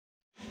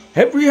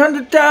Every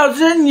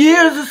 100,000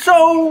 years or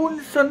so, when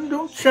the sun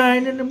don't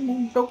shine and the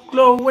moon don't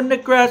glow and the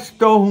grass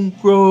don't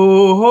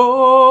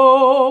grow.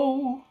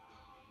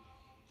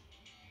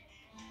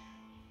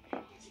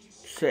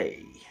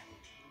 Say,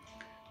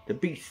 the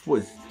beast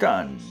was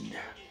stunned.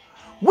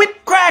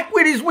 Whip crack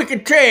with his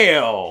wicked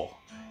tail,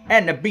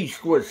 and the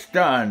beast was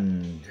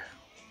stunned.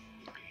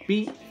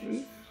 Beast,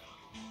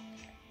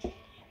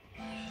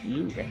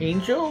 you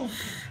angels?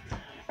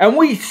 And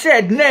we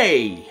said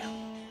nay.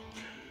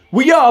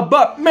 We are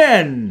but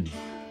men.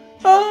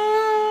 Oh,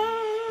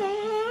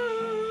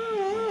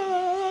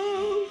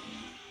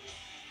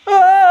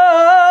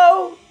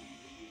 oh,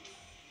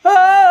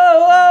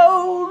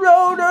 oh,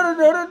 no, no,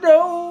 no, no,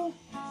 no.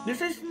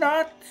 This is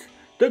not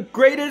the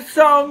greatest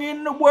song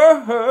in the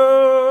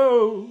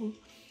world.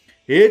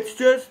 It's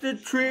just a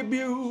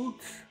tribute.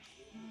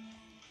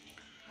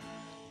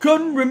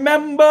 Couldn't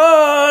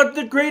remember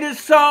the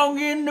greatest song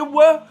in the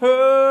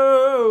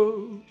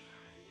world.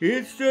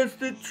 It's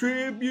just a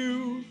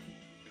tribute,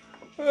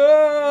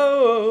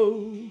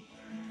 oh,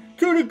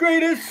 to the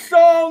greatest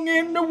song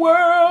in the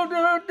world,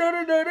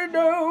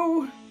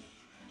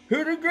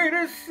 to the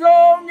greatest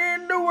song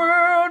in the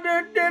world,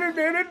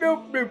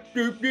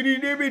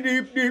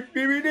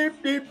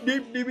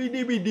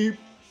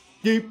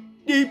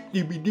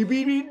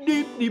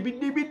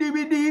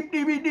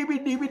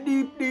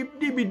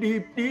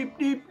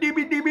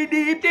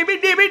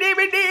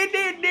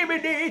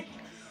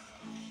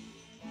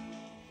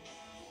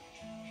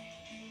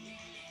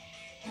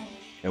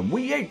 And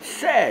we ain't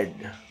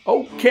said,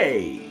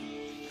 okay.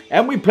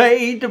 And we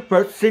played the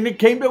first thing that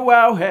came to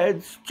our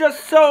heads,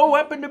 just so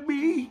happened to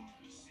be.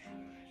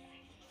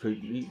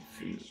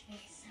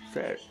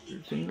 Said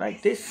something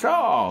like this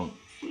song.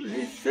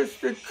 It's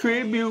just a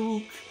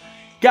tribute.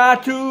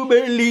 Got to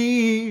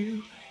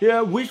believe. Yeah,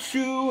 I wish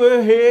you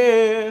were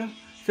here.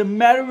 It's a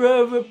matter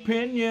of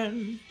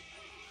opinion.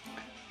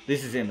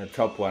 This is in the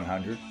top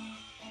 100.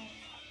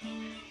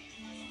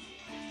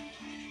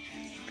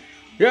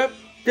 Yep.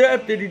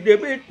 Some people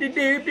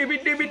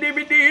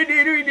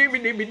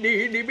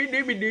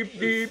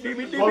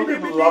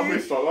love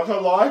this song. Like, I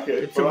like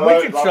it. It's a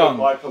wicked song.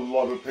 Like a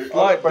lot of people,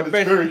 like but it's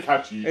very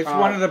catchy. It's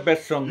one of the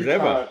best songs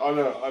ever. I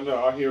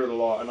know. I hear it a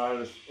lot, and I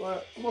just,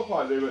 well, I'm not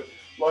quite do it.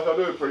 Like, I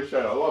do appreciate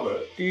it. I love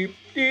it. Deep,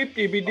 deep,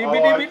 deep, deep, deep, deep,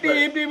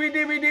 deep, deep, deep, deep,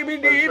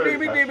 deep, deep,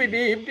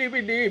 deep, deep,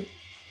 deep, deep.